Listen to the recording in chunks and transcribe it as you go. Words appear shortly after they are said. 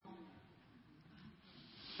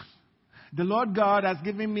The Lord God has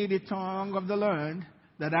given me the tongue of the learned,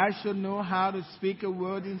 that I should know how to speak a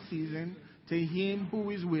word in season to him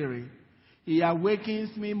who is weary. He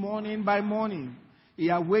awakens me morning by morning. He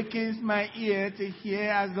awakens my ear to hear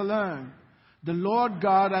as the learned. The Lord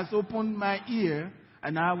God has opened my ear,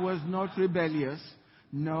 and I was not rebellious,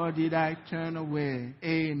 nor did I turn away.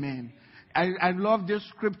 Amen. I love this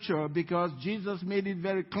scripture because Jesus made it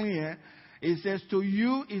very clear. It says, to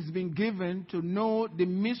you it's been given to know the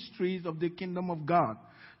mysteries of the kingdom of God.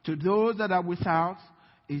 To those that are without,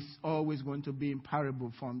 it's always going to be in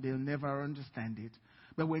parable form. They'll never understand it.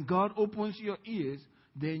 But when God opens your ears,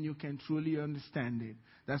 then you can truly understand it.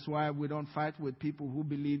 That's why we don't fight with people who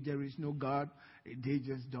believe there is no God. They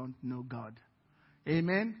just don't know God.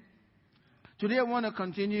 Amen. Today I want to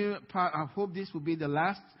continue. I hope this will be the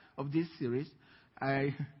last of this series.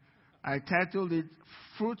 I titled it,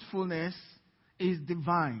 Fruitfulness is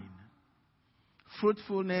Divine.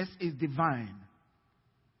 Fruitfulness is divine.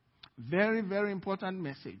 Very, very important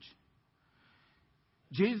message.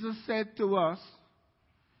 Jesus said to us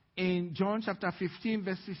in John chapter 15,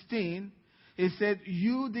 verse 16, he said,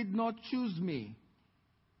 you did not choose me.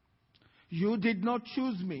 You did not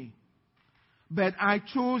choose me, but I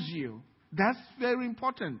chose you. That's very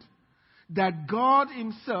important. That God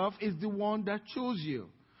himself is the one that chose you.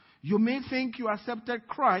 You may think you accepted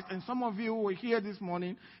Christ, and some of you were here this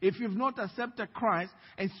morning. If you've not accepted Christ,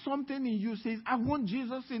 and something in you says, I want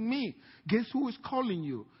Jesus in me. Guess who is calling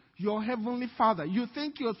you? Your heavenly Father. You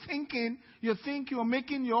think you're thinking, you think you're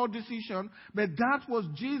making your decision, but that was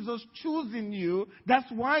Jesus choosing you. That's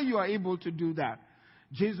why you are able to do that.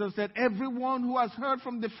 Jesus said, everyone who has heard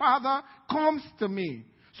from the Father comes to me.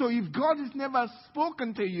 So if God has never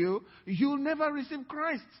spoken to you, you'll never receive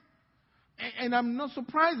Christ. And I'm not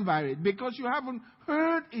surprised by it, because you haven't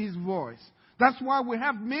heard his voice. That's why we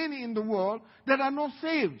have many in the world that are not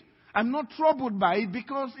saved. I'm not troubled by it,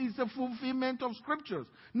 because it's a fulfillment of scriptures.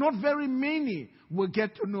 Not very many will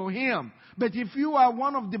get to know him. But if you are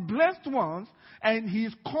one of the blessed ones and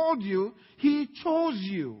he's called you, he chose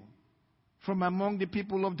you from among the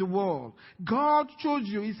people of the world. God chose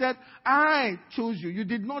you. He said, I chose you. You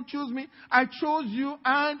did not choose me. I chose you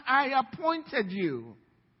and I appointed you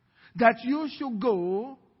that you should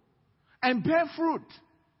go and bear fruit.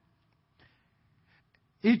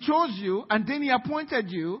 He chose you and then he appointed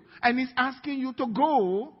you, and he's asking you to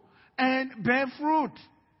go and bear fruit.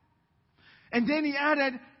 And then he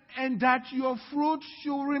added, and that your fruit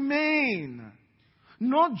should remain.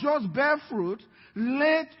 Not just bear fruit,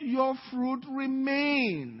 let your fruit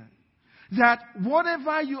remain. That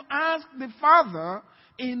whatever you ask the Father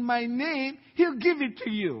in my name, he'll give it to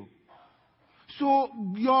you. So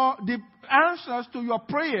the answers to your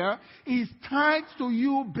prayer is tied to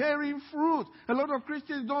you bearing fruit. A lot of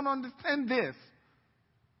Christians don't understand this.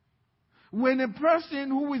 When a person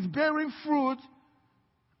who is bearing fruit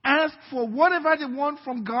asks for whatever they want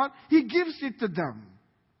from God, he gives it to them.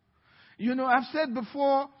 You know, I've said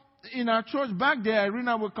before, in our church back there,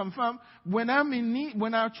 Irina will confirm, when I'm in need,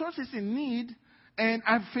 when our church is in need, and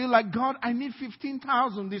I feel like, God, I need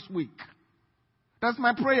 15,000 this week. That's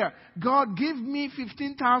my prayer. God, give me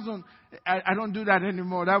 15,000. I don't do that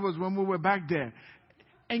anymore. That was when we were back there.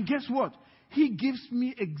 And guess what? He gives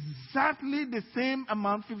me exactly the same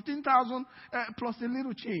amount, 15,000 plus a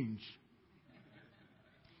little change.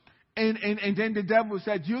 And then the devil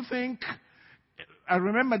said, you think... I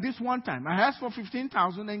remember this one time. I asked for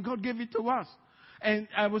 15,000 and God gave it to us. And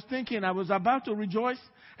I was thinking, I was about to rejoice.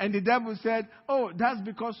 And the devil said, oh, that's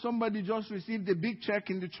because somebody just received a big check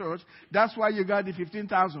in the church. That's why you got the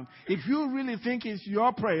 15,000. If you really think it's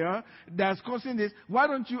your prayer that's causing this, why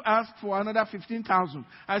don't you ask for another 15,000?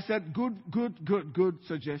 I said, good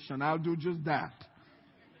suggestion. I'll do just that.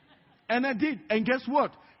 And I did. And guess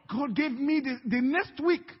what? God gave me the next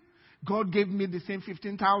week. God gave me the same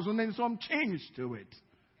 15,000 and some change to it.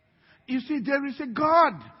 You see, there is a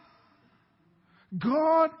God.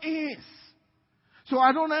 God is. So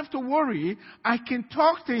I don't have to worry. I can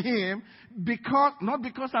talk to him not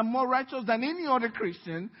because I'm more righteous than any other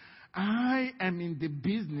Christian. I am in the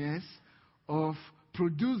business of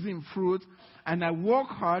producing fruit, and I work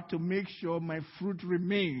hard to make sure my fruit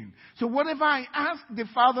remain. So whatever I ask the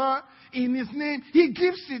Father in his name, he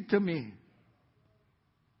gives it to me.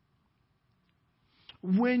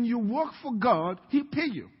 When you work for God, he'll pay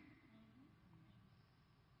you.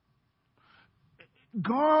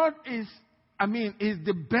 God is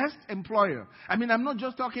the best employer. I'm not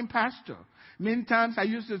just talking pastor. Many times I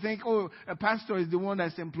used to think, a pastor is the one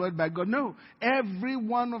that's employed by God. No, every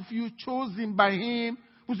one of you chosen by him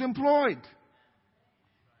was employed.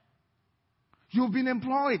 You've been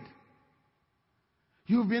employed.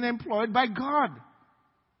 You've been employed by God.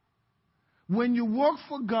 When you work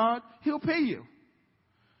for God, He'll pay you.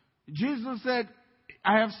 Jesus said,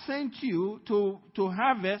 I have sent you to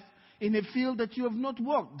harvest in a field that you have not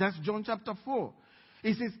worked. That's John chapter 4.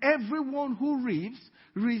 It says, everyone who reaps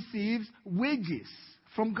receives wages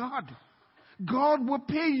from God. God will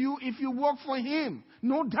pay you if you work for Him.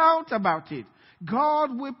 No doubt about it.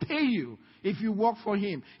 God will pay you if you work for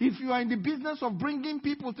Him. If you are in the business of bringing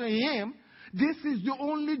people to Him, this is the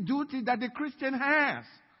only duty that the Christian has.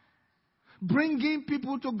 Bringing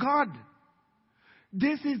people to God.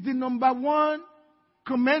 This is the number one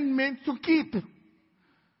commandment to keep.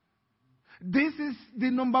 This is the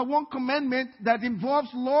number one commandment that involves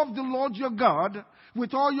love the Lord your God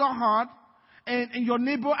with all your heart and your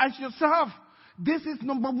neighbor as yourself. This is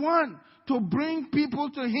number one, to bring people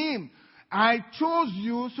to Him. I chose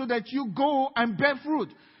you so that you go and bear fruit.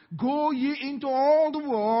 Go ye into all the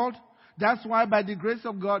world. That's why by the grace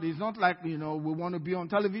of God, it's not like, we want to be on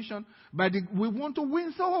television. We want to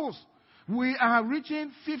win souls. We are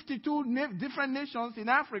reaching 52 different nations in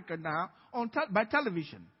Africa now by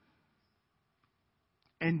television.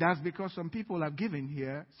 And that's because some people are giving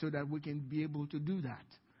here so that we can be able to do that.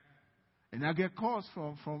 And I get calls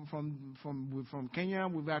from Kenya.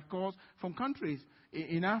 We've got calls from countries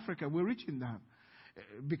in Africa. We're reaching them.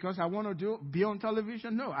 Because I want to be on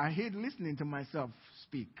television? No, I hate listening to myself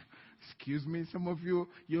speak. Excuse me, some of you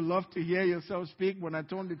love to hear yourself speak. When I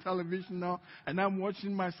turn the television on and I'm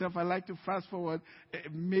watching myself, I like to fast forward.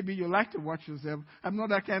 Maybe you like to watch yourself. I'm not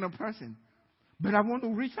that kind of person. But I want to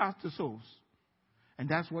reach out to souls. And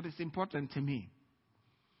that's what is important to me.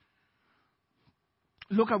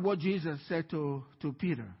 Look at what Jesus said to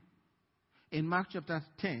Peter. In Mark chapter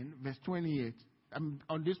 10, verse 28.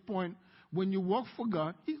 On this point, when you work for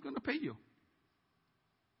God, He's going to pay you.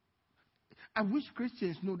 I wish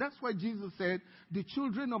Christians know. That's why Jesus said, the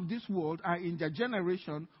children of this world are in their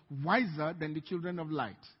generation wiser than the children of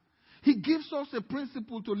light. He gives us a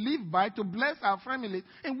principle to live by, to bless our families,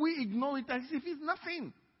 and we ignore it as if it's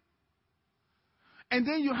nothing. And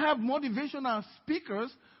then you have motivational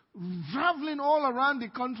speakers traveling all around the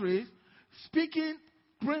country, speaking,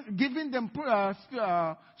 giving them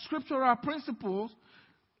scriptural principles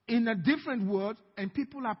in a different word, and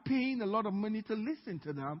people are paying a lot of money to listen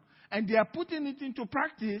to them, and they are putting it into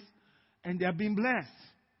practice, and they are being blessed.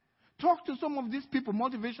 Talk to some of these people,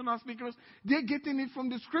 motivational speakers. They're getting it from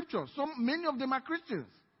the scriptures. Many of them are Christians.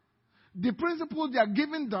 The principles they are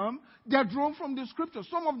giving them, they are drawn from the scriptures.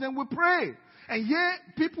 Some of them will pray. And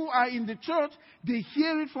yet, people are in the church, they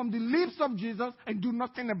hear it from the lips of Jesus and do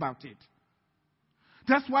nothing about it.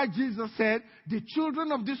 That's why Jesus said, the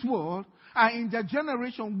children of this world are in their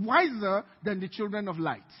generation wiser than the children of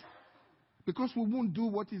light. Because we won't do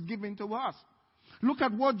what is given to us. Look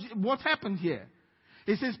at what happened here.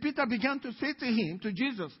 It says, Peter began to say to him, to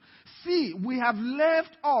Jesus, see, we have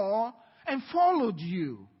left all and followed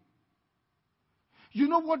you. You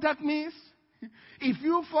know what that means? If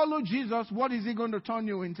you follow Jesus, what is He going to turn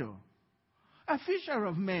you into? A fisher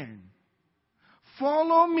of men.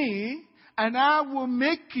 Follow me, and I will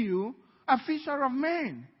make you a fisher of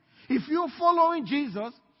men. If you're following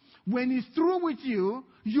Jesus, when He's through with you,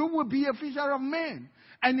 you will be a fisher of men.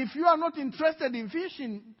 And if you are not interested in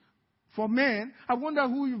fishing for men, I wonder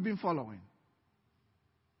who you've been following.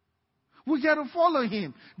 We got to follow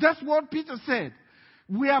Him. That's what Peter said.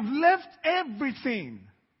 We have left everything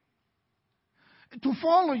to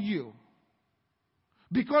follow you.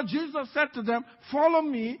 Because Jesus said to them, follow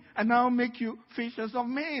me and I'll make you fishers of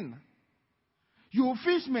men. You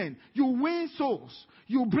fishermen, you win souls.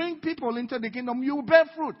 You bring people into the kingdom. You bear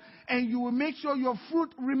fruit. And you will make sure your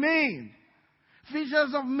fruit remain.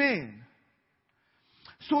 Fishers of men.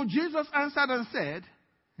 So Jesus answered and said,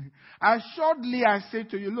 assuredly I say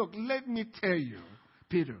to you, look, let me tell you,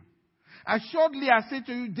 Peter. Assuredly I say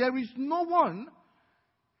to you, there is no one.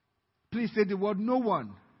 Please say the word no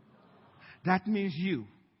one. That means you.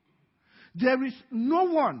 There is no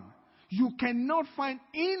one. You cannot find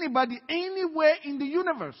anybody anywhere in the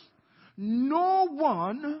universe. No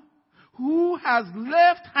one who has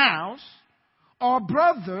left house or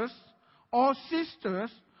brothers or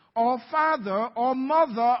sisters or father or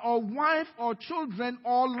mother or wife or children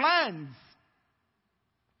or lands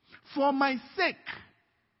for my sake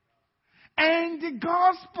and the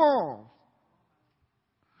gospel.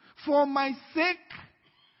 For my sake,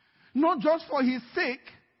 not just for His sake,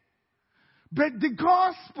 but the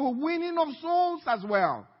gospel, winning of souls as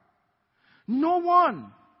well. No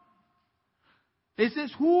one. It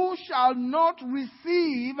says, who shall not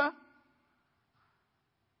receive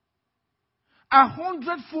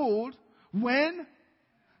 100-fold when?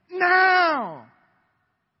 Now.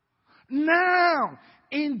 Now.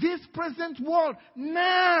 In this present world.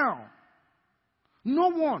 Now. No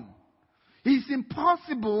one. It's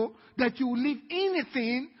impossible that you will leave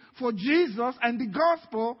anything for Jesus and the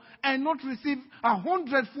gospel and not receive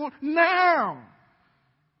 100-fold now.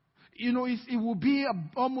 You know, it will be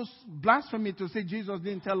almost blasphemy to say Jesus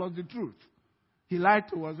didn't tell us the truth. He lied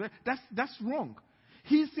to us. That's wrong.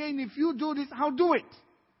 He's saying, if you do this, I'll do it.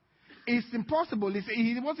 It's impossible.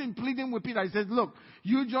 He wasn't pleading with Peter. He said, look,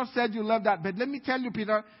 you just said you love that. But let me tell you,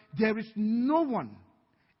 Peter, there is no one.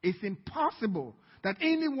 It's impossible that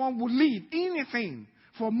anyone will leave anything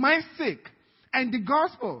for my sake and the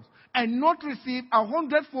gospel and not receive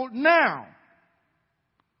 100-fold now.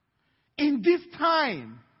 In this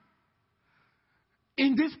time.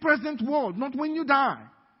 In this present world. Not when you die.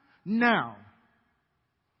 Now.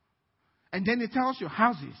 And then it tells you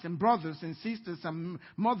houses and brothers and sisters and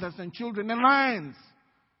mothers and children and lands.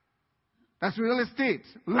 That's real estate.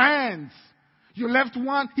 Lands. You left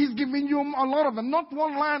one, he's giving you a lot of them. Not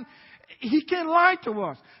one land. He can't lie to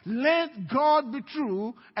us. Let God be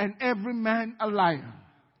true and every man a liar.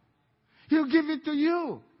 He'll give it to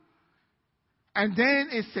you. And then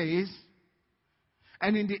it says,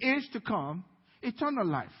 and in the age to come, eternal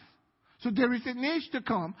life. So there is an age to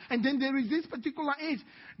come, and then there is this particular age.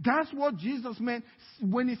 That's what Jesus meant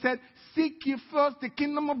when he said, seek ye first the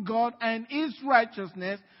kingdom of God and his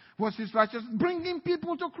righteousness. What's his righteousness? Bringing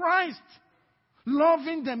people to Christ.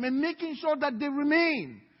 Loving them and making sure that they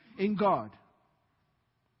remain in God.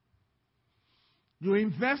 You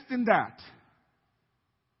invest in that.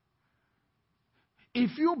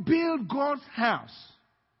 If you build God's house,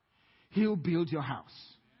 he'll build your house.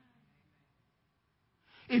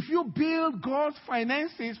 If you build God's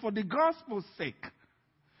finances for the gospel's sake,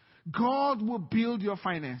 God will build your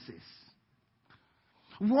finances.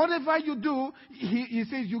 Whatever you do, he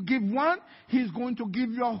says you give one, he's going to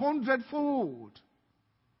give you 100-fold.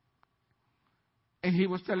 And he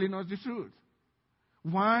was telling us the truth.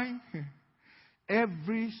 Why?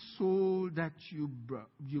 Every soul that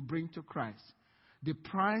you bring to Christ, the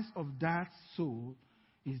price of that soul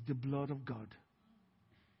is the blood of God.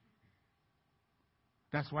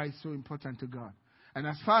 That's why it's so important to God. And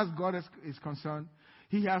as far as God is concerned,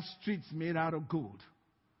 he has streets made out of gold.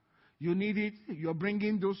 You need it. You're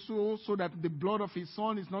bringing those souls so that the blood of his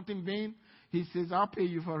son is not in vain. He says, I'll pay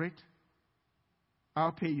you for it.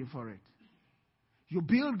 I'll pay you for it. You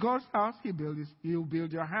build God's house, he'll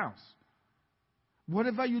build your house.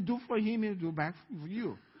 Whatever you do for him, he'll do back for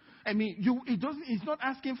you. I mean, he's not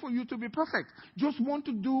asking for you to be perfect. Just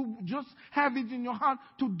have it in your heart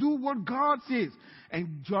to do what God says.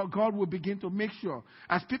 And God will begin to make sure.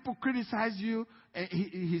 As people criticize you,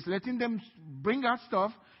 he's letting them bring out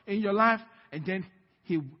stuff in your life, and then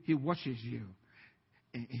he watches you.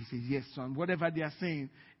 And he says, yes, son, whatever they are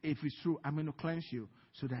saying, if it's true, I'm going to cleanse you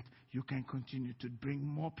so that you can continue to bring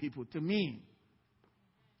more people to me.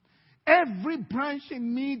 Every branch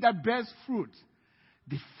in me that bears fruit,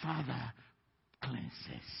 the Father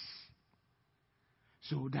cleanses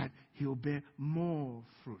so that he'll bear more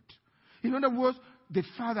fruit. In other words, the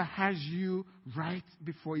Father has you right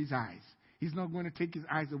before his eyes. He's not going to take his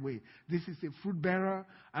eyes away. This is a fruit bearer.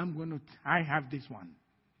 I have this one.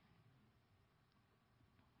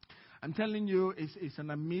 I'm telling you, it's an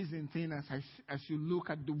amazing thing as you look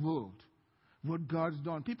at the world, what God's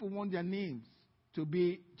done. People want their names to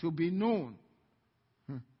be known.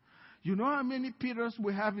 You know how many Peters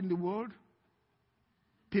we have in the world?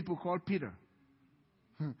 People called Peter.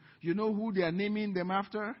 You know who they are naming them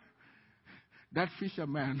after? That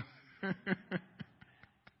fisherman.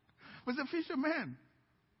 Was a fisherman.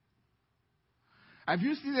 Have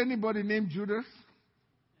you seen anybody named Judas?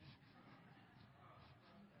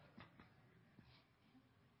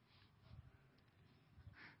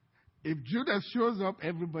 If Judas shows up,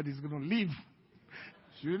 everybody's going to leave.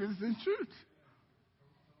 Judas is truth.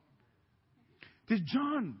 There's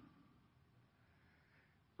John.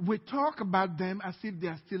 We talk about them as if they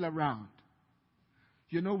are still around.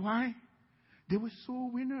 You know why? They were soul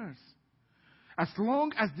winners. As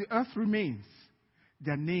long as the earth remains,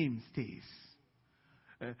 their name stays.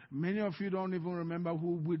 Many of you don't even remember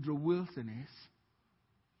who Woodrow Wilson is.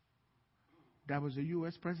 That was a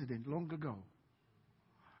U.S. president long ago.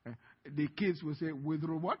 The kids will say,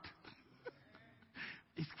 Woodrow what?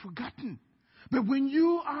 It's forgotten. But when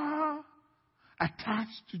you are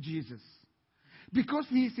attached to Jesus, because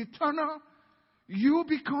he is eternal, you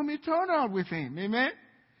become eternal with him. Amen?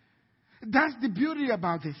 That's the beauty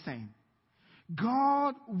about this thing.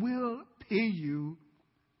 God will pay you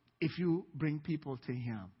if you bring people to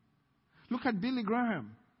him. Look at Billy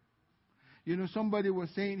Graham. Somebody was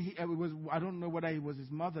saying, I don't know whether it was his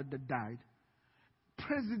mother that died.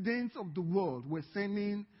 Presidents of the world were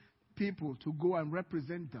sending people to go and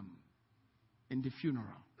represent them in the funeral.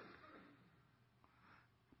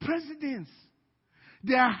 Presidents,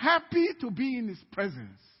 they are happy to be in his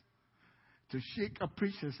presence. To shake a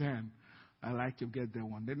preacher's hand. I like to get that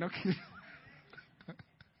one. They're not kidding.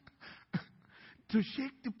 To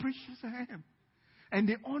shake the preacher's hand. And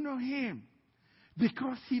they honor him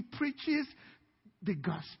because he preaches the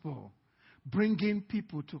gospel, bringing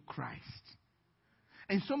people to Christ.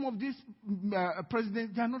 And some of these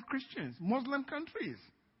presidents, they are not Christians. Muslim countries.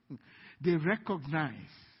 They recognize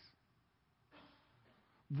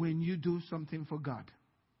when you do something for God,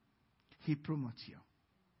 he promotes you.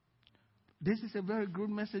 This is a very good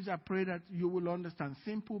message. I pray that you will understand.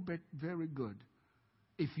 Simple but very good.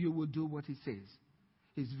 If you will do what he says.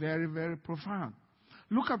 It's very, very profound.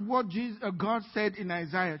 Look at what God said in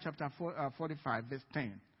Isaiah chapter 45, verse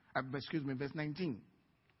 10. Verse 19.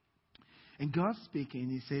 And God speaking,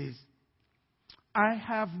 he says, I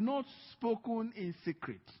have not spoken in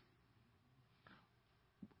secret.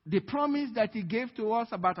 The promise that he gave to us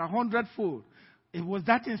about 100-fold, was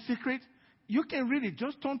that in secret? You can read it.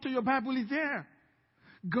 Just turn to your Bible. It's there.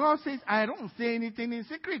 God says, I don't say anything in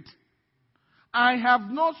secret. I have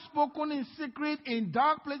not spoken in secret in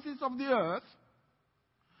dark places of the earth.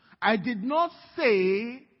 I did not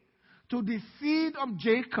say to the seed of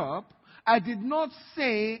Jacob, I did not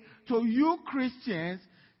say to you Christians,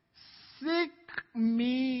 seek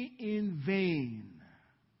me in vain.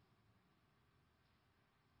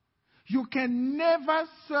 You can never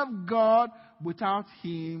serve God without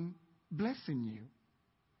him blessing you.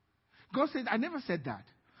 God said, I never said that.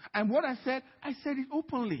 And what I said it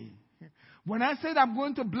openly. When I said I'm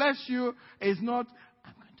going to bless you, it's not,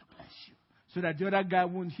 I'm going to bless you. So that the other guy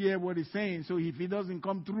won't hear what he's saying. So if he doesn't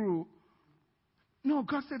come through. No,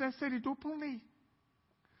 God said, I said it openly.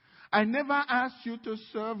 I never asked you to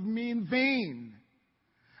serve me in vain.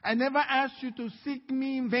 I never asked you to seek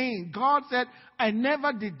me in vain. God said, I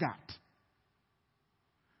never did that.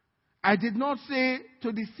 I did not say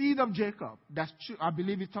to the seed of Jacob. That's true. I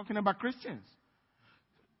believe he's talking about Christians.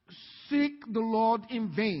 Seek the Lord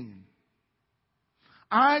in vain.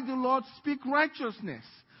 I, the Lord, speak righteousness.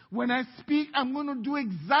 When I speak, I'm going to do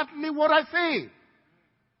exactly what I say.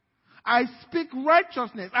 I speak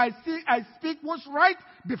righteousness. I speak what's right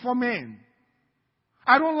before men.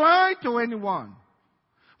 I don't lie to anyone.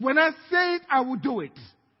 When I say it, I will do it.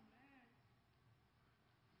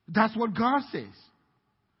 That's what God says.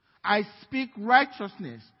 I speak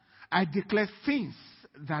righteousness. I declare things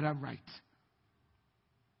that are right.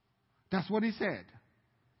 That's what he said.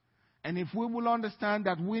 And if we will understand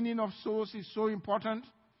that winning of souls is so important,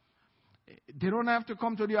 they don't have to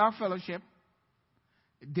come to the Our Fellowship.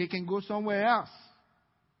 They can go somewhere else.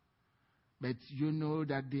 But you know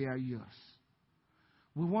that they are yours.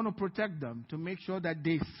 We want to protect them to make sure that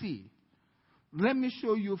they see. Let me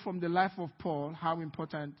show you from the life of Paul how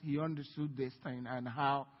important he understood this thing and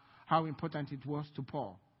how important it was to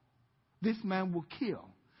Paul. This man will kill.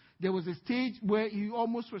 There was a stage where he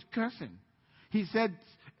almost was cursing. He said,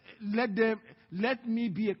 let me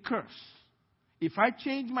be a curse. If I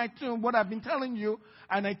change my tune, what I've been telling you,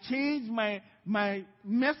 and I change my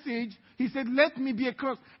message, he said, let me be a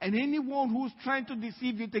curse. And anyone who's trying to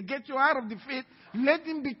deceive you to get you out of the faith, let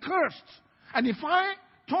him be cursed. And if I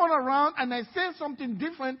turn around and I say something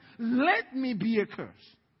different, let me be a curse.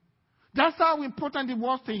 That's how important it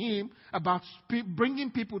was to him about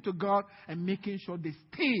bringing people to God and making sure they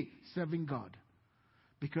stay serving God.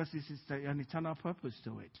 Because this is an eternal purpose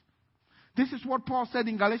to it. This is what Paul said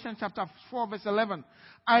in Galatians chapter 4 verse 11.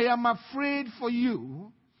 I am afraid for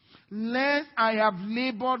you, lest I have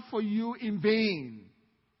labored for you in vain.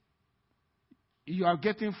 You are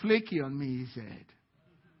getting flaky on me, he said.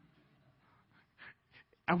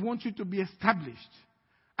 I want you to be established.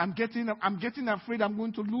 I'm getting afraid I'm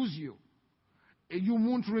going to lose you. You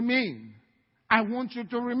won't remain. I want you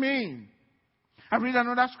to remain. I read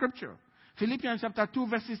another scripture. Philippians chapter 2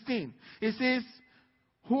 verse 16. It says,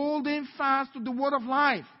 holding fast to the word of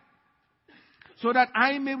life, so that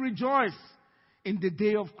I may rejoice in the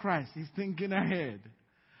day of Christ. He's thinking ahead.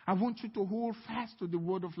 I want you to hold fast to the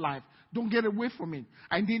word of life. Don't get away from it.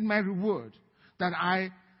 I need my reward. That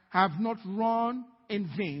I have not run in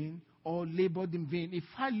vain or labored in vain. If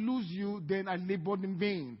I lose you, then I labored in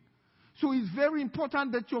vain. So it's very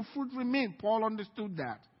important that your fruit remain. Paul understood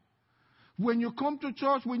that. When you come to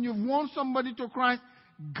church, when you've won somebody to Christ,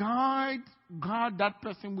 guard that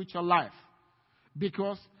person with your life.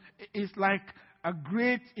 Because it's like a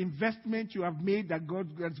great investment you have made that God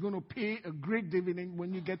is going to pay a great dividend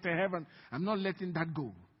when you get to heaven. I'm not letting that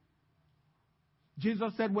go.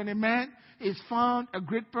 Jesus said when a man is found a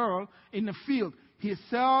great pearl in a field, he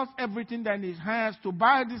sells everything that he has to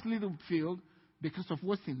buy this little field because of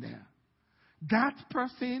what's in there. That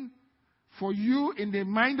person, for you in the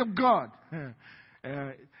mind of God,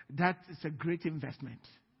 that is a great investment.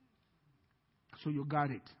 So you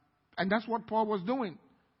got it. And that's what Paul was doing.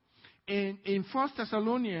 In 1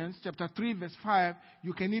 Thessalonians chapter 3 verse 5,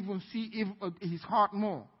 you can even see his heart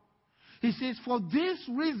more. He says, for this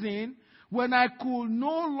reason, when I could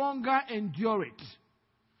no longer endure it.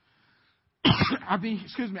 I've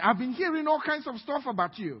been hearing all kinds of stuff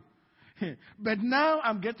about you. But now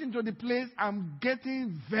I'm getting to the place I'm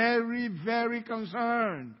getting very, very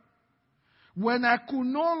concerned. When I could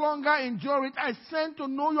no longer endure it, I sent to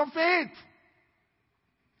know your faith.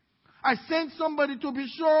 I sent somebody to be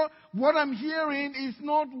sure what I'm hearing is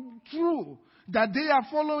not true, that they are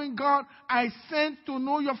following God. I sent to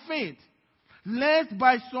know your faith. Lest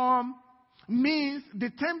by some means the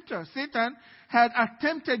tempter, Satan, had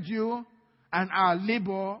attempted you and our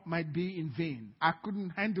labor might be in vain. I couldn't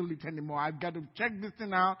handle it anymore. I've got to check this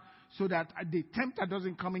thing out so that the tempter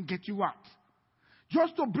doesn't come and get you out.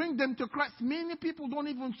 Just to bring them to Christ. Many people don't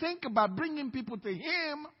even think about bringing people to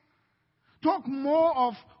Him. Talk more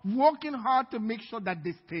of working hard to make sure that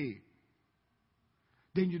they stay.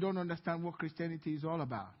 Then you don't understand what Christianity is all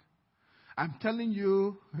about. I'm telling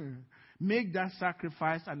you, make that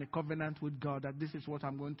sacrifice and a covenant with God that this is what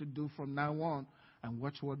I'm going to do from now on, and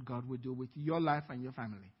watch what God will do with your life and your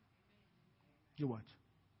family. You watch.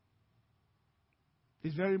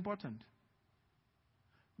 It's very important.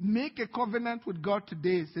 Make a covenant with God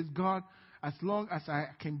today. It says, God, as long as I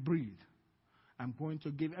can breathe, I'm going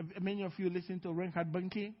to give. Many of you listen to Reinhard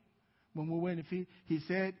Bonnke. When we were in the field, he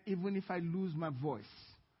said, even if I lose my voice,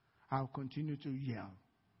 I'll continue to yell.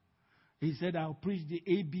 He said, I'll preach the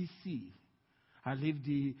ABC. I'll leave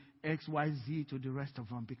the XYZ to the rest of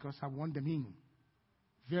them because I want them in.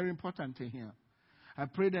 Very important to hear. I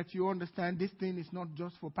pray that you understand this thing is not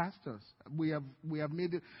just for pastors. We have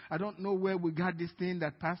made it. I don't know where we got this thing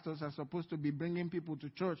that pastors are supposed to be bringing people to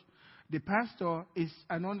church. The pastor is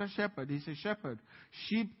an under shepherd. He's a shepherd.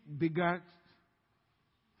 Sheep beget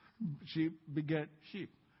sheep,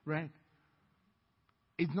 right?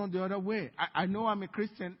 It's not the other way. I know I'm a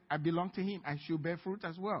Christian. I belong to Him. I should bear fruit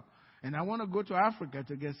as well. And I want to go to Africa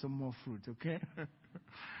to get some more fruit, okay?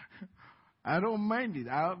 I don't mind it.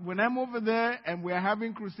 When I'm over there and we're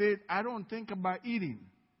having crusade, I don't think about eating.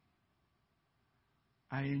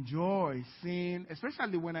 I enjoy seeing,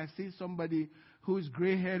 especially when I see somebody who is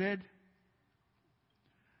gray-headed.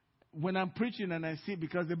 When I'm preaching and I see,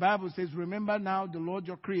 because the Bible says, remember now the Lord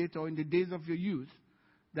your Creator in the days of your youth.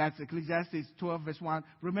 That's Ecclesiastes 12 verse 1.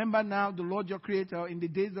 Remember now the Lord your Creator in the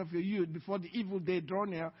days of your youth, before the evil day draw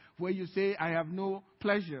near, where you say, I have no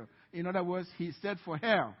pleasure. In other words, He set for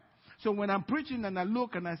hell. So when I'm preaching and I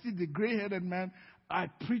look and I see the gray-headed man, I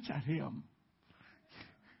preach at him.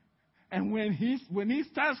 And when he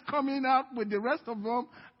starts coming out with the rest of them,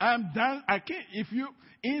 I'm done. I can't.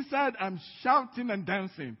 Inside, I'm shouting and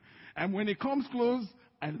dancing. And when he comes close,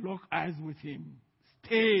 I lock eyes with him.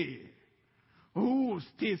 Stay. Oh,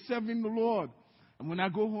 stay serving the Lord. And when I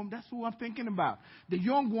go home, that's who I'm thinking about. The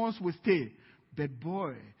young ones will stay. But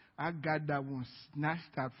boy, I got that one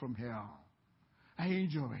snatched out from hell. I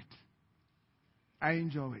enjoy it. I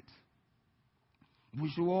enjoy it.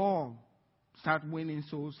 We should all start winning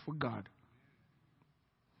souls for God.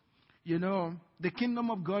 You know, the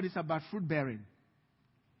kingdom of God is about fruit bearing.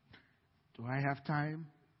 Do I have time?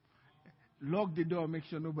 Lock the door, make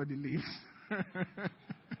sure nobody leaves.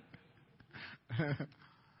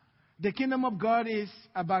 The kingdom of God is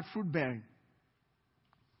about fruit bearing.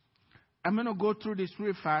 I'm going to go through this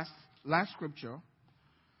real fast. Last scripture.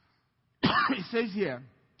 It says here,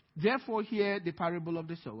 therefore hear the parable of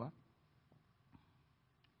the sower.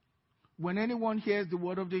 When anyone hears the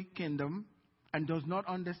word of the kingdom and does not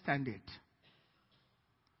understand it,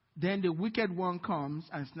 then the wicked one comes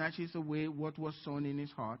and snatches away what was sown in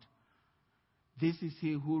his heart. This is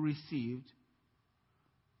he who received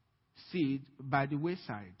seed by the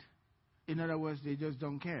wayside. In other words, they just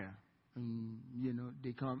don't care.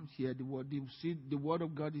 They come, hear the word. The word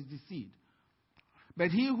of God is the seed. But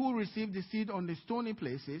he who received the seed on the stony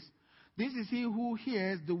places, this is he who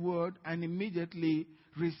hears the word and immediately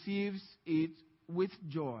receives it with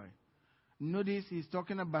joy. Notice he's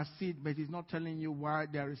talking about seed, but he's not telling you why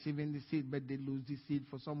they are receiving the seed, but they lose the seed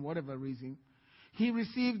for some whatever reason. He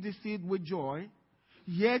received the seed with joy,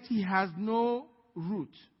 yet he has no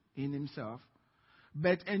root in himself,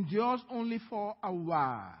 but endures only for a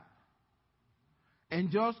while.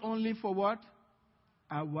 Endures only for what?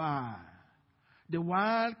 A while. The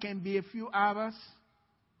while can be a few hours.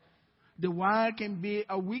 The while can be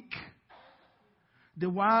a week. The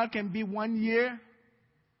while can be 1 year.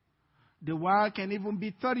 The while can even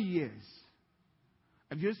be 30 years.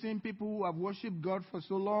 Have you seen people who have worshipped God for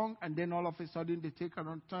so long and then all of a sudden they take a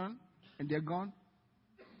wrong turn and they're gone?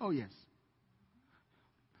 Oh, yes.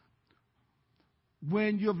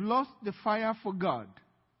 When you've lost the fire for God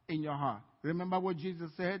in your heart, remember what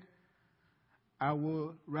Jesus said? I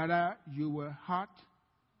will rather you were hot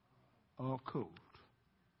or cold.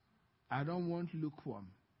 I don't want lukewarm.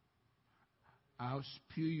 I'll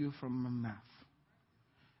spew you from my mouth.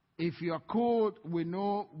 If you're cold, we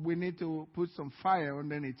know we need to put some fire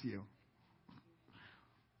underneath you.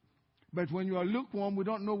 But when you are lukewarm, we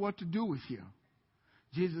don't know what to do with you.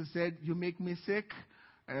 Jesus said, you make me sick,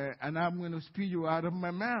 and I'm going to spew you out of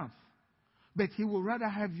my mouth. But he would rather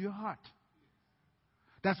have you hot.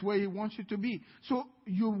 That's where he wants you to be. So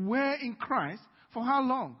you were in Christ for how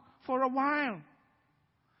long? For a while.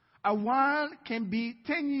 A while can be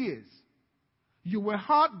 10 years. You were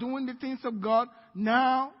hot doing the things of God.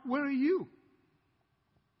 Now, where are you?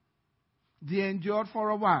 They endured for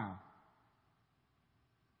a while.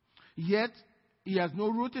 Yet, he has no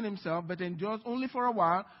root in himself, but endures only for a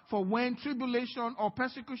while. For when tribulation or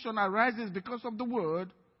persecution arises because of the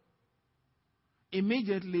word,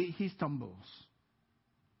 immediately he stumbles.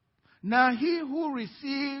 Now, he who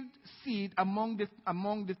received seed among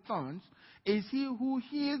the thorns is he who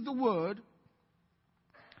hears the word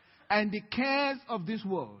and the cares of this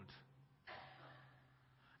world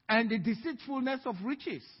and the deceitfulness of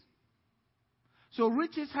riches. So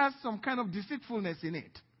riches has some kind of deceitfulness in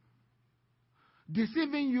it,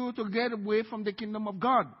 deceiving you to get away from the kingdom of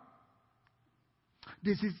God.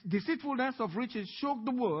 This is deceitfulness of riches choke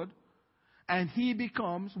the word, and he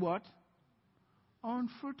becomes what?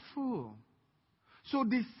 Unfruitful. So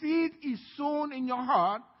the seed is sown in your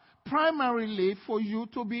heart primarily for you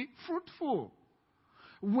to be fruitful.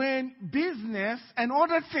 When business and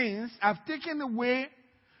other things have taken away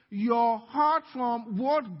your heart from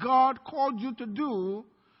what God called you to do,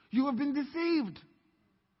 you have been deceived.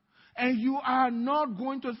 And you are not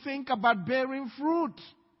going to think about bearing fruit.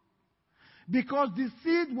 Because the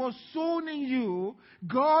seed was sown in you,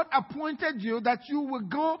 God appointed you that you will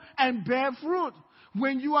go and bear fruit.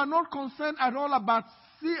 When you are not concerned at all about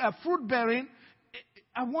fruit bearing,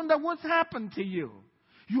 I wonder what's happened to you.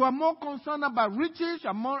 You are more concerned about riches, you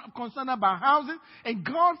are more concerned about houses, and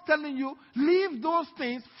God's telling you, leave those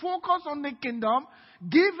things, focus on the kingdom,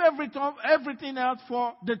 give everything else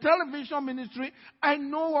for the television ministry. I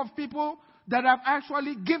know of people that have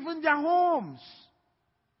actually given their homes.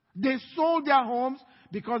 They sold their homes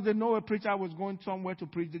because they know a preacher was going somewhere to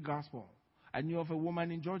preach the gospel. I knew of a woman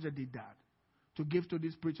in Georgia did that, to give to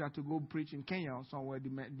this preacher to go preach in Kenya or somewhere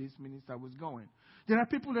this minister was going. There are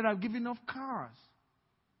people that have given up cars.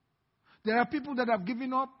 There are people that have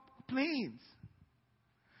given up planes.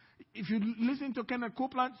 If you listen to Kenneth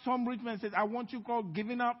Copeland, some rich man says, I want you called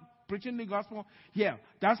giving up, preaching the gospel. Yeah,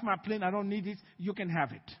 that's my plane. I don't need it. You can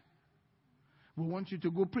have it. We want you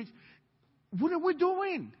to go preach. What are we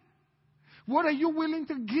doing? What are you willing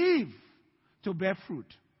to give to bear fruit?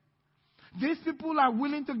 These people are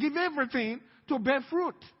willing to give everything to bear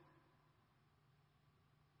fruit.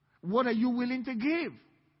 What are you willing to give?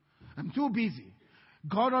 I'm too busy.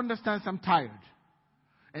 God understands I'm tired.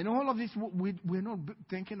 And all of this, we're not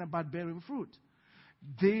thinking about bearing fruit.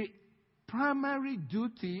 The primary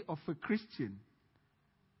duty of a Christian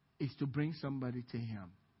is to bring somebody to Him,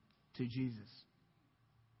 to Jesus.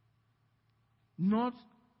 Not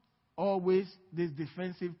always this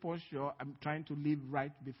defensive posture, I'm trying to live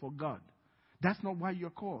right before God. That's not why you're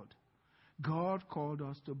called. God called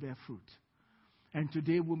us to bear fruit. And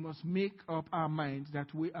today we must make up our minds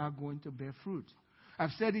that we are going to bear fruit.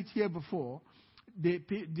 I've said it here before.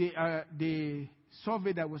 The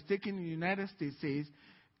survey that was taken in the United States says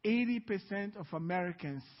 80% of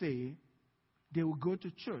Americans say they will go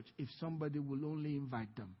to church if somebody will only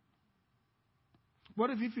invite them. What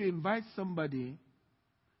if you invite somebody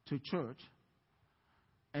to church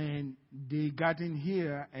and they got in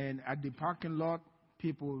here and at the parking lot,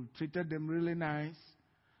 people treated them really nice,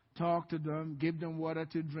 talked to them, gave them water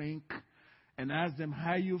to drink, and asked them,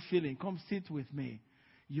 how are you feeling? Come sit with me.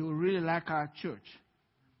 You really like our church.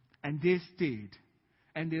 And they stayed.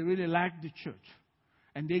 And they really liked the church.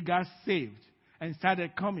 And they got saved and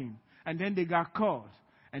started coming. And then they got called.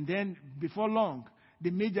 And then before long,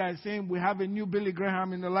 the media is saying, we have a new Billy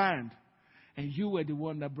Graham in the land. And you were the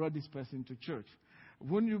one that brought this person to church.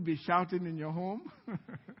 Wouldn't you be shouting in your home?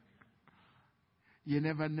 You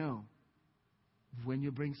never know when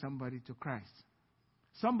you bring somebody to Christ.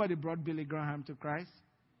 Somebody brought Billy Graham to Christ.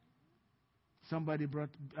 Somebody brought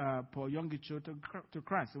Paul Yonggi to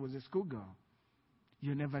Christ. It was a schoolgirl.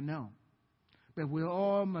 You never know. But we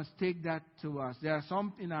all must take that to us. There are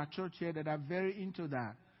some in our church here that are very into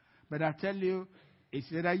that. But I tell you, it's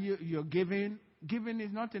that you're giving. Giving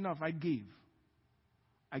is not enough. I give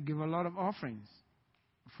a lot of offerings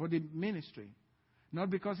for the ministry. Not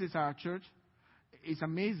because it's our church. It's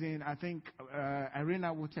amazing. I think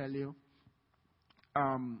Irina will tell you.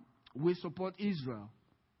 We support Israel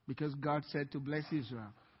because God said to bless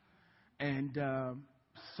Israel. And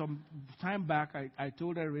some time back, I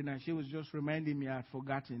told Irina, she was just reminding me, I had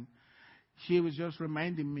forgotten. She was just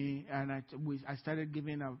reminding me, and I started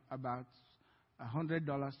giving about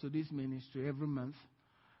 $100 to this ministry every month.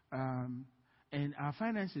 And our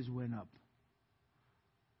finances went up.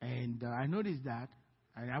 And I noticed that.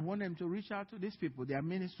 And I want them to reach out to these people. They are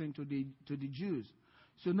ministering to the Jews.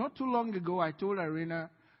 So not too long ago, I told Irina,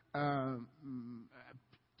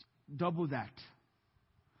 double that.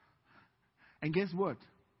 And guess what?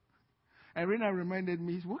 Irina reminded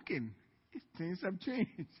me, it's working. Things have changed.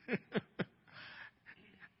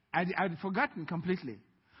 I'd forgotten completely.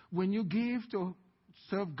 When you give to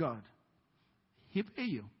serve God, He pay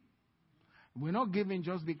you. We're not giving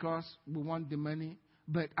just because we want the money,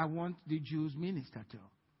 but I want the Jews minister to.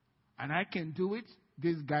 And I can do it.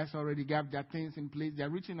 These guys already got their things in place. They're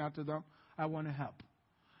reaching out to them. I want to help.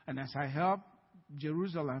 And as I help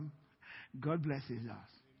Jerusalem, God blesses us.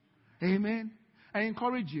 Amen. I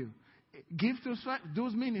encourage you. Give to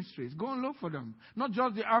those ministries. Go and look for them. Not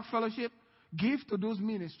just the Ark Fellowship. Give to those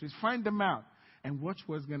ministries. Find them out. And watch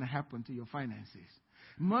what's going to happen to your finances.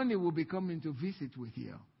 Money will be coming to visit with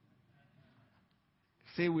you.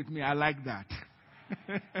 Say with me, I like that.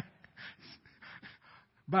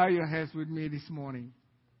 Bow your heads with me this morning.